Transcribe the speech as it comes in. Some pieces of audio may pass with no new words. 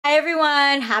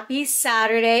everyone, happy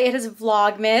Saturday. It is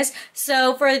Vlogmas.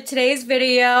 So for today's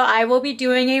video, I will be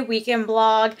doing a weekend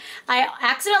vlog. I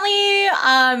accidentally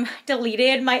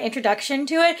deleted my introduction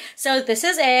to it, so this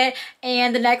is it.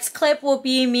 And the next clip will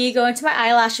be me going to my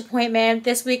eyelash appointment.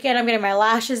 This weekend I'm getting my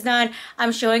lashes done.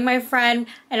 I'm showing my friend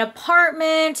an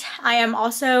apartment. I am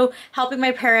also helping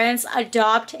my parents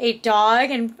adopt a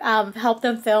dog and help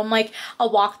them film like a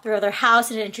walkthrough of their house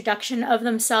and an introduction of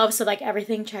themselves, so like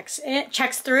everything checks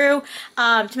through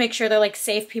to make sure they're like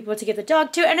safe people to give the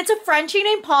dog to. And it's a Frenchie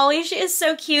named Polly. She is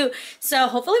so cute. So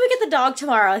hopefully we get the dog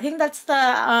tomorrow. I think that's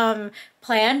the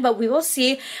plan, but we will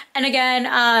see. And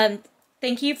again,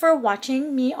 thank you for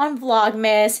watching me on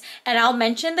Vlogmas, and I'll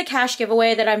mention the cash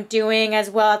giveaway that I'm doing as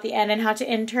well at the end and how to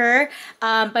enter.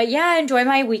 But yeah, enjoy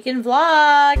my weekend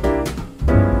vlog.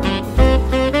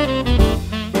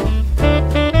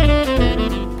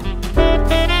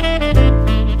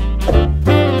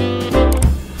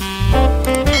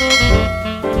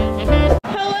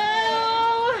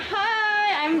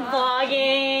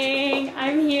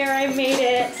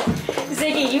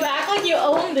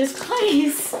 This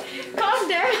place. Calm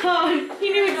down.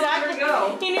 He knew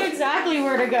exactly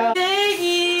where to go.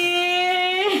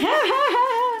 Ziggy!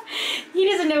 He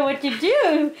doesn't know what to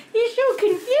do. He's so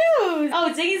confused.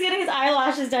 Oh, Ziggy's getting his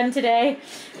eyelashes done today.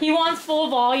 He wants full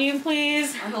volume,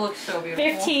 please. Oh, it looks so beautiful.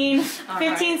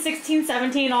 15, 16,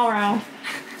 17 all around.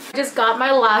 Just got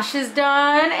my lashes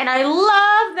done and I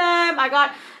love them. I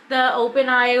got the Open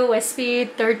Eye Wispy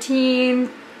 13,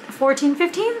 14,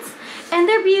 15s. And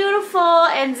they're beautiful,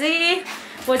 and Z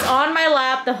was on my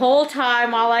lap the whole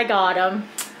time while I got them.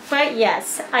 But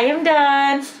yes, I am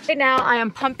done. Right now I am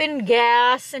pumping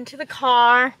gas into the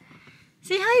car.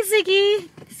 Say hi, Ziggy.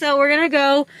 So we're gonna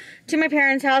go to my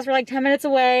parents' house. We're like 10 minutes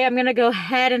away. I'm gonna go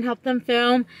ahead and help them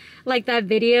film like that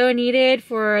video needed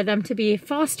for them to be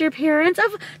foster parents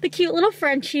of the cute little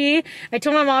Frenchie. I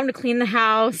told my mom to clean the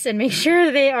house and make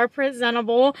sure they are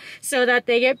presentable so that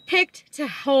they get picked to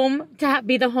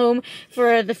be the home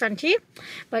for the Frenchie.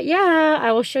 But yeah,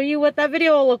 I will show you what that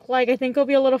video will look like. I think it'll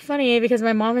be a little funny because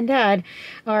my mom and dad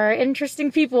are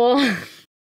interesting people.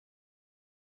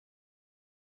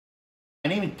 My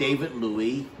name is David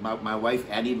Louis, my wife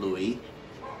Annie Louis,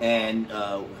 and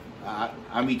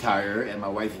I'm retired, and my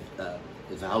wife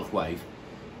is a housewife,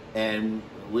 and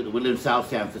we live in South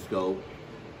San Francisco.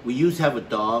 We used to have a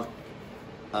dog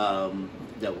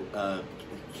that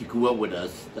she grew up with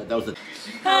us. That was a...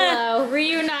 Hello,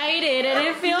 reunited, and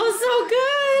it feels so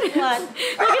good. What?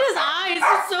 Look at his eyes,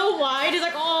 it's so wide. He's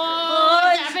like,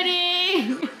 oh,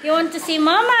 Stephanie. You want to see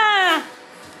Mama?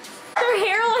 Her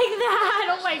hair like that.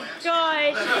 Oh my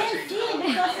gosh.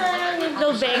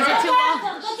 Those bangs are too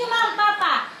long. Go to Mom,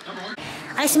 Papa.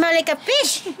 I smell like a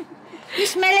fish. You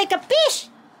smell like a fish.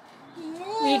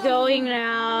 We going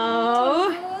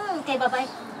now. Okay, bye-bye.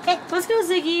 Okay, let's go,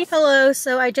 Ziggy. Hello,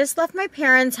 so I just left my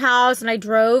parents' house and I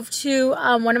drove to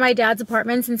one of my dad's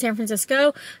apartments in San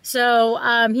Francisco. So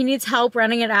he needs help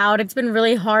renting it out. It's been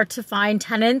really hard to find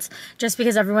tenants just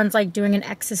because everyone's like doing an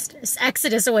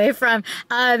exodus away from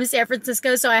San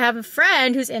Francisco. So I have a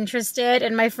friend who's interested,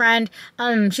 and my friend,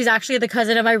 she's actually the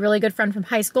cousin of my really good friend from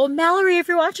high school, Mallory. If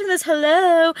you're watching this,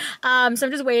 hello. So I'm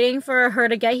just waiting for her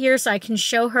to get here so I can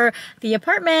show her the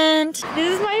apartment.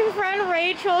 This is my friend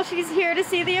Rachel. She's here to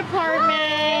see the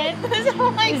apartment.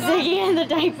 Oh my God. Ziggy in the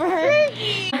diaper.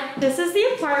 Ziggy. This is the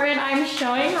apartment I'm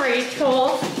showing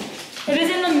Rachel. It is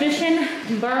in the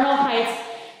Mission Bernal Heights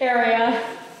area.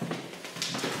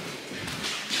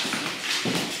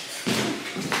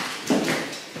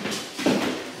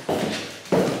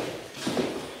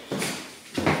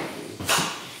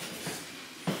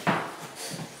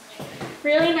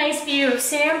 Really nice view of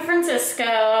San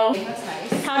Francisco. That's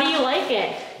nice. How do you like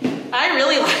it? I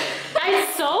really like it.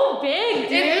 It's so big,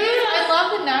 dude. It is. I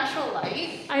love the natural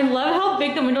light. I love how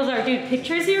big the windows are, dude.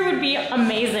 Pictures here would be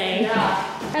amazing.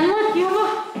 Yeah. And look, you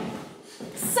have a...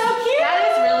 So cute.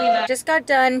 That is really nice. Just got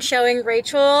done showing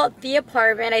Rachel the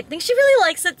apartment. I think she really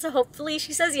likes it, so hopefully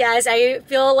she says yes. I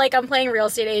feel like I'm playing real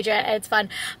estate agent and it's fun.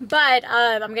 But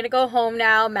I'm gonna go home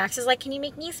now. Max is like, can you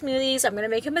make me a smoothie? So I'm gonna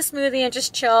make him a smoothie and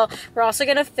just chill. We're also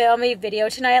gonna film a video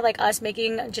tonight, like us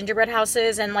making gingerbread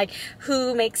houses and like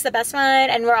who makes the best one.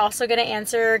 And we're also gonna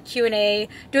answer Q&A,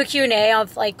 do a Q&A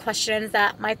of like questions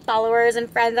that my followers and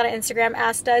friends on Instagram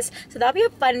asked us. So that'll be a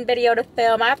fun video to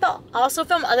film. I have to also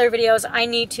film other videos I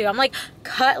need to. I'm like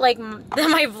cut like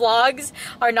my vlogs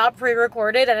are not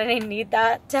pre-recorded, and I need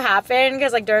that to happen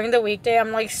because like during the weekday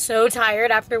I'm like so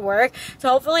tired after work. So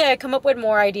hopefully I come up with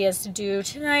more ideas to do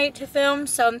tonight to film.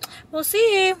 So we'll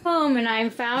see. Home, and I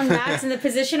found Max in the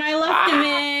position I left him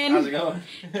in. How's it going?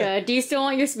 Good. Do you still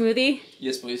want your smoothie?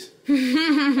 Yes, please.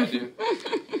 I do.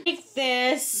 Like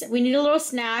this. We need a little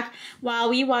snack while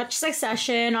we watch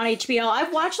Succession on HBO.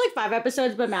 I've watched like 5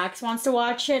 episodes, but Max wants to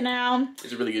watch it now.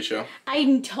 It's a really good show.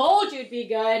 I told you it'd be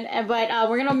good, but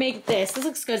we're gonna make this. This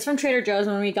looks good. It's from Trader Joe's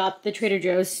when we got the Trader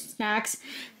Joe's snacks.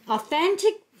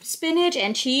 Authentic spinach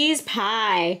and cheese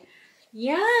pie.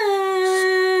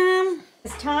 Yum!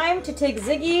 It's time to take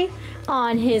Ziggy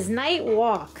on his night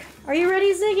walk. Are you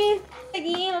ready, Ziggy?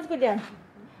 Ziggy, let's go down.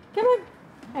 Come on.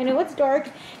 I know it's dark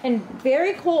and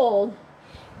very cold,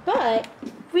 but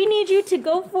we need you to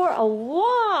go for a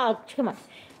walk. Come on.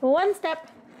 1 step.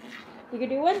 You can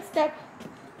do 1 step.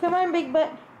 Come on, big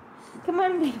butt. Come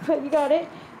on, big butt. You got it.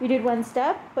 You did 1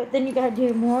 step, but then you gotta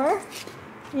do more.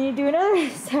 And you do another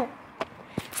step.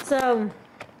 So,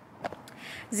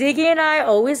 Ziggy and I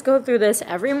always go through this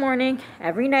every morning,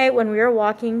 every night when we are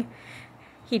walking.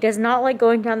 He does not like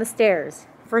going down the stairs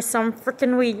for some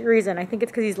freaking reason. I think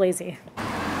it's because he's lazy.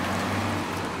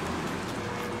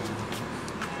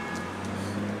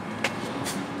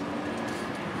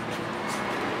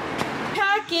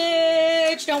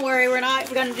 Package! Don't worry, we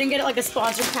didn't get it like a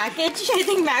sponsored package. I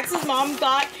think Max's mom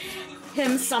got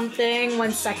him something.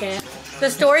 1 second. The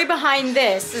story behind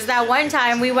this is that one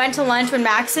time we went to lunch with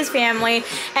Max's family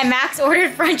and Max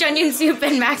ordered French onion soup,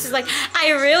 and Max was like,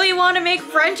 I really want to make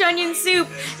French onion soup.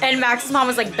 And Max's mom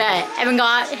was like, bet. And we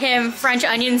got him French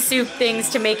onion soup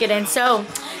things to make it in. So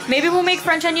maybe we'll make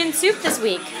French onion soup this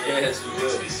week. Yes, we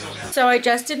will. So I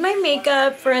just did my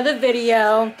makeup for the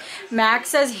video. Max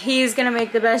says he's gonna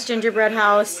make the best gingerbread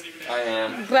house. I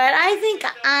am. But I think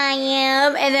I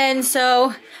am. And then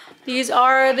so these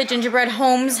are the gingerbread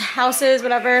houses,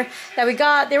 whatever, that we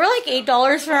got. They were like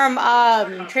 $8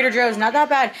 from Trader Joe's, not that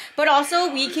bad. But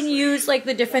also we can use like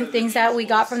the different things that we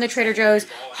got from the Trader Joe's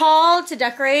haul to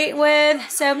decorate with.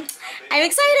 So I'm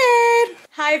excited.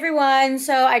 Hi everyone,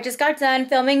 so I just got done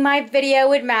filming my video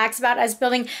with Max about us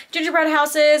building gingerbread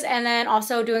houses and then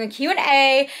also doing a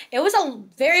Q&A. It was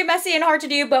very messy and hard to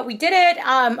do, but we did it.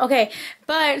 Okay,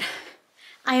 but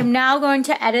I am now going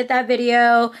to edit that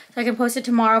video so I can post it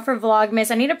tomorrow for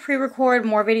Vlogmas. I need to pre-record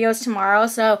more videos tomorrow,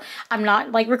 so I'm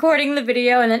not like recording the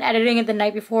video and then editing it the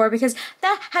night before because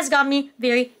that has got me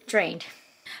very drained.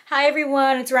 Hi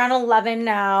everyone, it's around 11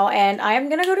 now and I am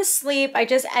gonna go to sleep. I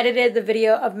just edited the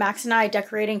video of Max and I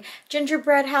decorating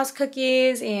gingerbread house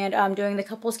cookies and doing the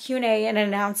couples Q&A and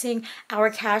announcing our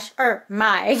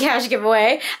my cash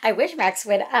giveaway. I wish Max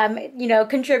would, you know,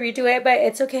 contribute to it, but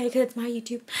it's okay because it's my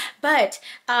YouTube. But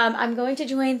I'm going to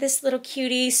join this little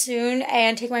cutie soon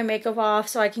and take my makeup off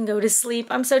so I can go to sleep.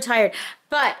 I'm so tired,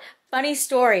 but funny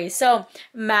story. So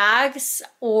Max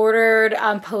ordered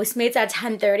Postmates at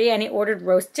 10:30 and he ordered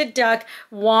roasted duck,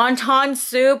 wonton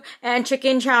soup, and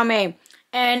chicken chow mein.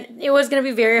 And it was going to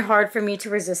be very hard for me to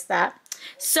resist that.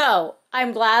 So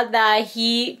I'm glad that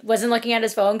he wasn't looking at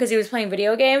his phone because he was playing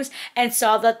video games and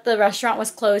saw that the restaurant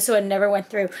was closed, so it never went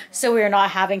through. So we are not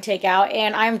having takeout.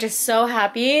 And I'm just so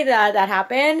happy that that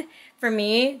happened for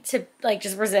me to like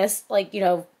just resist, like, you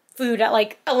know, food at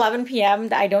like 11 p.m.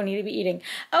 that I don't need to be eating.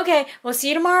 Okay, we'll see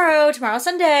you tomorrow. Tomorrow's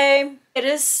Sunday. It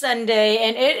is Sunday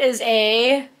and it is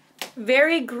a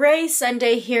very gray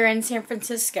Sunday here in San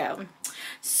Francisco.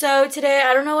 So today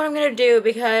I don't know what I'm gonna do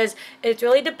because it's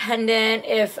really dependent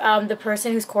if the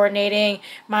person who's coordinating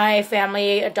my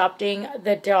family adopting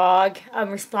the dog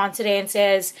responds today and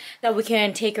says that we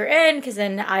can take her in, because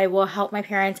then I will help my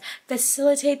parents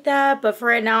facilitate that. But for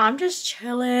right now I'm just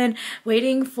chilling,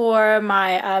 waiting for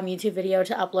my YouTube video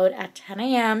to upload at 10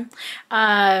 a.m.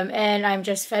 And I'm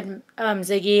just fed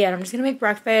Ziggy and I'm just gonna make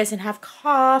breakfast and have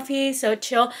coffee. So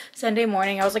chill Sunday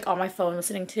morning. I was like on my phone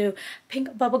listening to Pink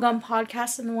Bubblegum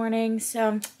podcast in the morning.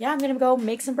 So yeah, I'm gonna go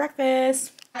make some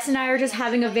breakfast. Max and I are just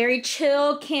having a very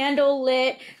chill, candle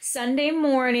lit Sunday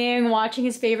morning, watching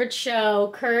his favorite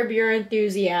show, Curb Your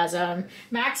Enthusiasm.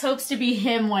 Max hopes to be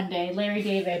him one day, Larry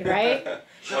David, right?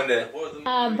 One day.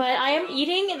 But I am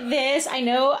eating this. I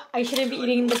know I shouldn't be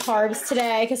eating the carbs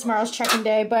today because tomorrow's check-in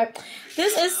day, but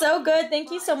this is so good.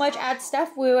 Thank you so much at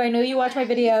Steph Wu. I know you watch my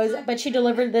videos, but she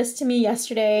delivered this to me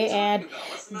yesterday, and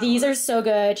these are so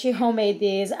good. She homemade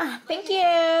these. Thank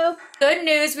you. Good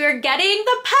news, we are getting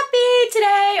the puppy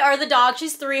today, or the dog.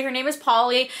 She's 3, her name is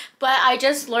Polly, but I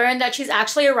just learned that she's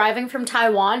actually arriving from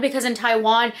Taiwan, because in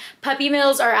Taiwan, puppy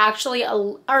mills are actually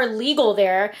are legal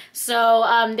there. So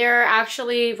they're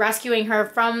actually rescuing her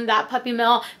from that puppy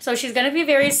mill. So she's gonna be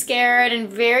very scared and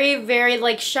very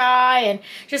like shy and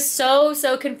just so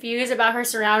confused about her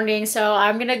surroundings. So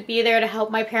I'm gonna be there to help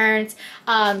my parents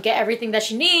get everything that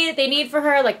they need for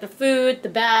her, like the food, the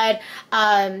bed,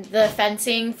 the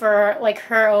fencing for like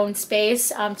her own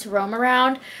space to roam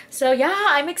around. So yeah,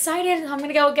 I'm excited. I'm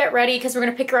gonna go get ready because we're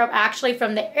gonna pick her up actually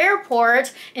from the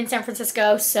airport in San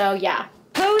Francisco. So yeah.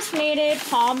 Postmated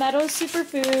Palmetto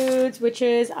Superfoods, which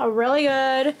is a really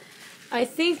good. I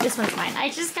think this one's mine.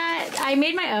 I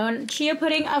made my own chia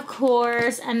pudding, of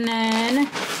course, and then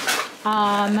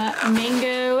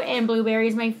mango and blueberry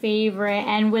is my favorite,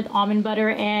 and with almond butter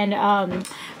and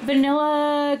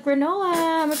vanilla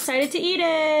granola. I'm excited to eat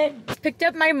it. Picked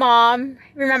up my mom.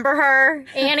 Remember her?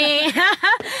 Annie.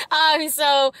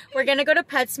 So we're gonna go to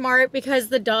PetSmart because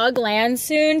the dog lands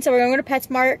soon. So we're gonna go to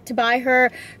PetSmart to buy her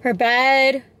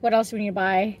bed. What else do we need to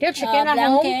buy? Do you have chicken at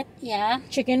home? Yeah.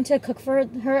 Chicken to cook for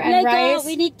her and rice.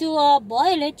 We need to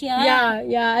boil it, yeah.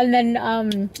 Yeah, and then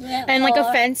and like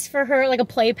a fence for her, like a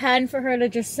playpen for her to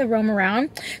just roam around.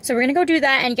 So we're gonna go do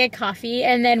that and get coffee,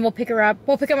 and then we'll pick her up.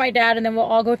 We'll pick up my dad, and then we'll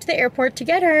all go to the airport to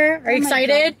get her. Are you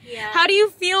excited? Yeah. How do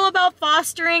you feel about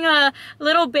fostering a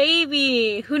little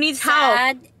baby who needs help?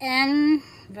 Sad and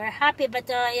very happy, but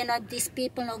you know, these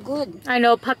people no good. I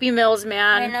know, puppy mills,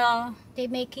 man. I know, they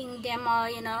making them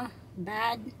you know,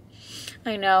 bad.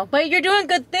 I know, but you're doing a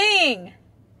good thing.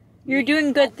 You're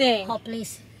doing good thing. Oh,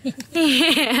 please.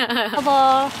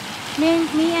 Yeah.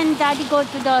 Me and daddy go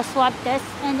to the swab test,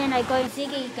 and then I go,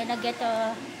 Ziggy, gonna get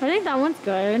I think that one's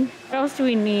good. What else do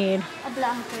we need? a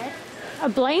blanket. A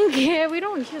blanket? She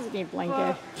doesn't need a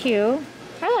blanket. Cute.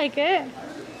 I like it.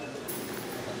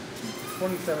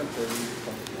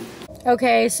 27.30.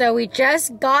 Okay, so we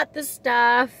just got the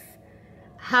stuff.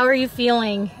 How are you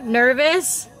feeling?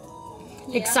 Nervous?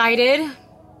 Yeah. Excited?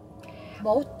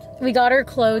 Both. We got her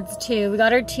clothes too. We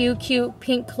got her 2 cute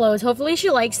pink clothes. Hopefully she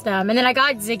likes them. And then I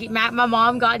got Ziggy, my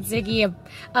mom got Ziggy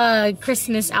a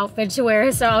Christmas outfit to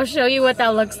wear. So I'll show you what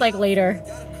that looks like later.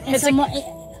 And It's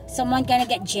someone gonna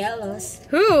get jealous.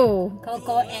 Who?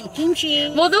 Coco and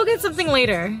Kimchi. Well, they'll get something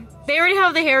later. They already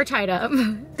have the hair tied up.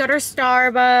 Got her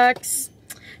Starbucks.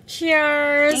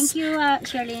 Cheers. Thank you,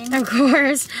 Charlene. Of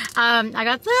course. I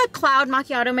got the cloud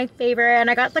macchiato, my favorite, and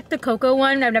I got like the cocoa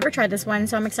one. I've never tried this one,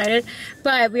 so I'm excited.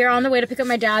 But we are on the way to pick up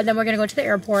my dad, then we're gonna go to the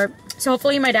airport. So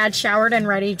hopefully my dad's showered and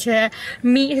ready to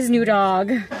meet his new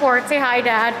dog. Ford, say hi,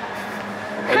 Dad.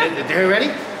 They're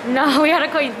ready? No, we gotta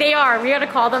call. They are. We gotta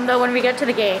call them though when we get to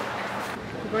the gate.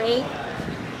 Great.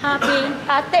 Happy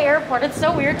at the airport. It's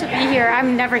so weird to be here.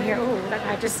 I'm never here. Oh, that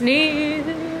guy just sneezed.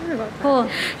 Cool.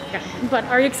 But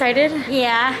are you excited?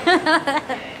 Yeah.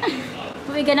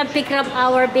 We're gonna pick up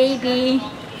our baby.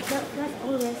 That's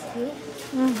all rescue.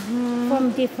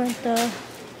 From different.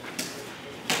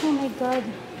 Oh my God.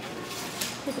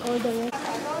 That's all the rescue.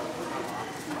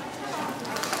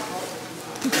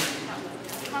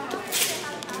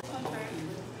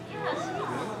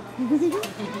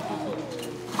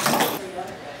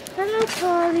 Hello,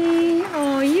 Polly.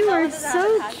 Oh, you are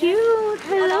so cute.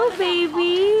 Hello,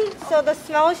 baby. So the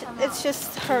smell, it's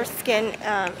just her skin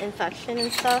infection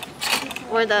and stuff.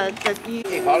 Or the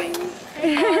Hey, Polly.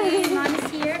 Mom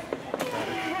is here.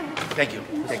 Thank you.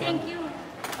 Thank you.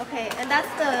 okay, and that's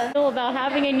the About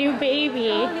having a new baby.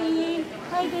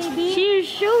 Hi, baby. She is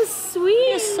so sweet.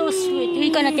 You're so sweet.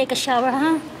 We're gonna take a shower,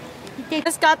 huh?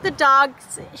 Just got the dog.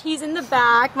 He's in the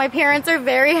back. My parents are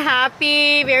very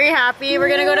happy, very happy. We're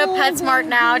gonna go to PetSmart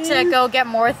now to go get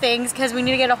more things because we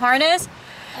need to get a harness,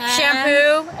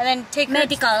 shampoo, and then take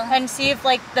medical. her and see if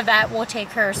like the vet will take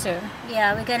her soon.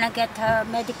 Yeah, we're gonna get her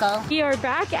medical. We are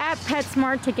back at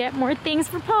PetSmart to get more things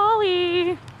for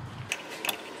Polly.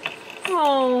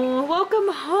 Oh, welcome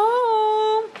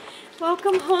home.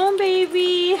 Welcome home,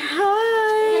 baby.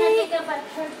 Hi.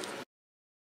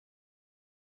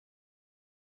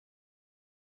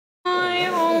 Hi,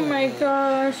 oh my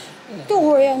gosh. Don't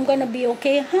worry, I'm gonna be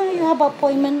okay. Huh? You have an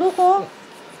appointment, look, oh.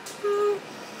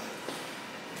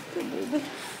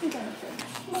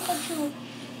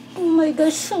 Oh my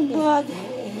gosh, so bad.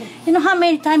 You know how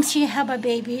many times she have a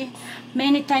baby?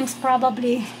 Many times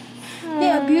probably.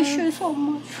 They abuse her so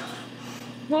much.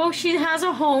 Well, she has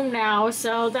a home now,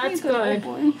 so that's good.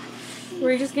 Boy.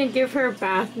 We're just gonna give her a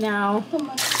bath now.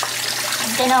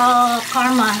 And then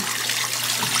karma.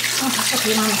 Oh,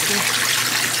 okay, Mama, see.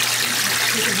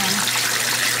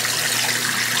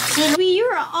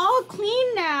 You're all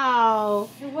clean now.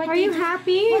 What Are did you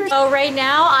happy? So right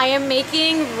now I am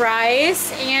making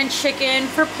rice and chicken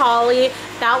for Polly.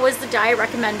 That was the diet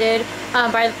recommended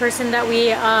by the person that we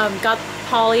got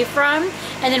Polly from.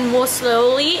 And then we'll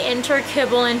slowly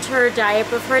kibble into her diet.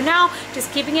 But for now,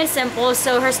 just keeping it simple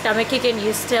so her stomach can get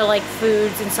used to like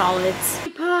foods and solids.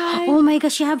 Pie. Oh my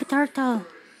gosh, she have a turtle.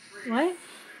 What?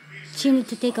 She need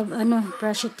to take a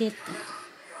brush your teeth.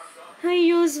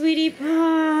 Hi, sweetie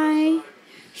pie.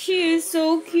 She is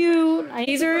so cute.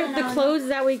 These are the clothes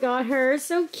that we got her.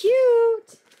 So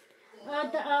cute.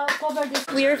 Cover this.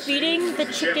 We are feeding the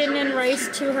chicken and rice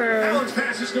to her.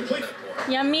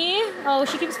 Yummy? Oh,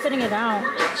 she keeps spitting it out.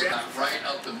 Right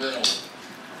up the middle.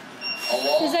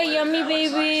 Is that yummy,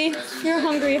 baby? You're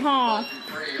hungry, huh?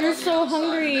 You're so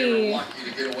hungry.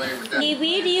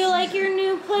 Baby, do you like your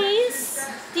new place?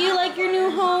 Do you like your new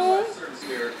home?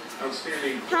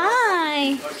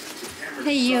 Hi.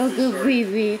 Hey, yo, good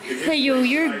baby. Hey, yo,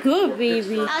 you're good,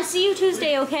 baby. I'll see you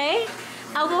Tuesday, okay?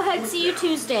 I'll go ahead and see you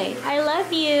Tuesday. I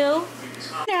love you.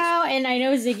 Now, and I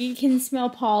know Ziggy can smell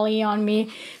Polly on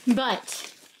me,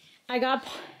 but I got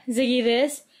Ziggy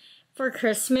this for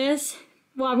Christmas.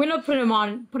 Well, I'm gonna put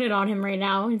it on him right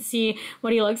now and see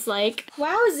what he looks like.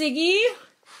 Wow, Ziggy,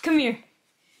 come here.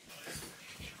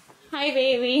 Hi,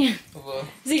 baby. Hello.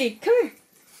 Ziggy, come here.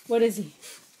 What is he?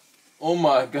 Oh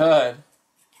my god.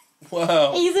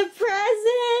 Wow. He's a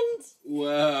present.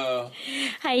 Wow.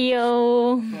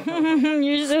 Hi-yo.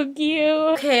 You're so cute.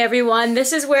 Okay, everyone,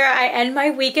 this is where I end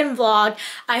my weekend vlog.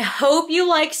 I hope you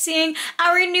like seeing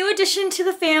our new addition to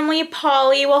the family,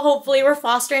 Polly. Well, hopefully we're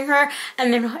fostering her,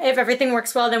 and then if everything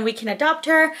works well, then we can adopt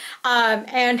her.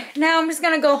 And now I'm just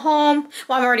gonna go home.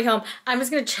 Well, I'm already home. I'm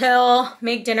just gonna chill,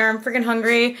 make dinner. I'm freaking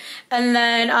hungry. And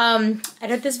then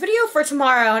edit this video for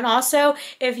tomorrow. And also,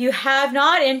 if you have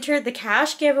not entered the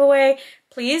cash giveaway,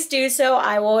 please do so.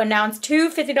 I will announce 2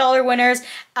 $50 winners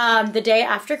the day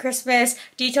after Christmas.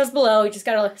 Details below. You just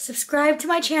gotta subscribe to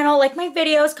my channel, like my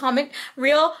videos, comment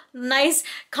real nice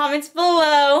comments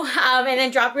below, and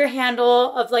then drop your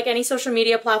handle of like any social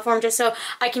media platform just so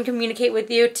I can communicate with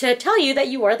you to tell you that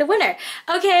you are the winner.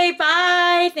 Okay,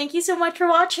 bye. Thank you so much for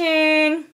watching.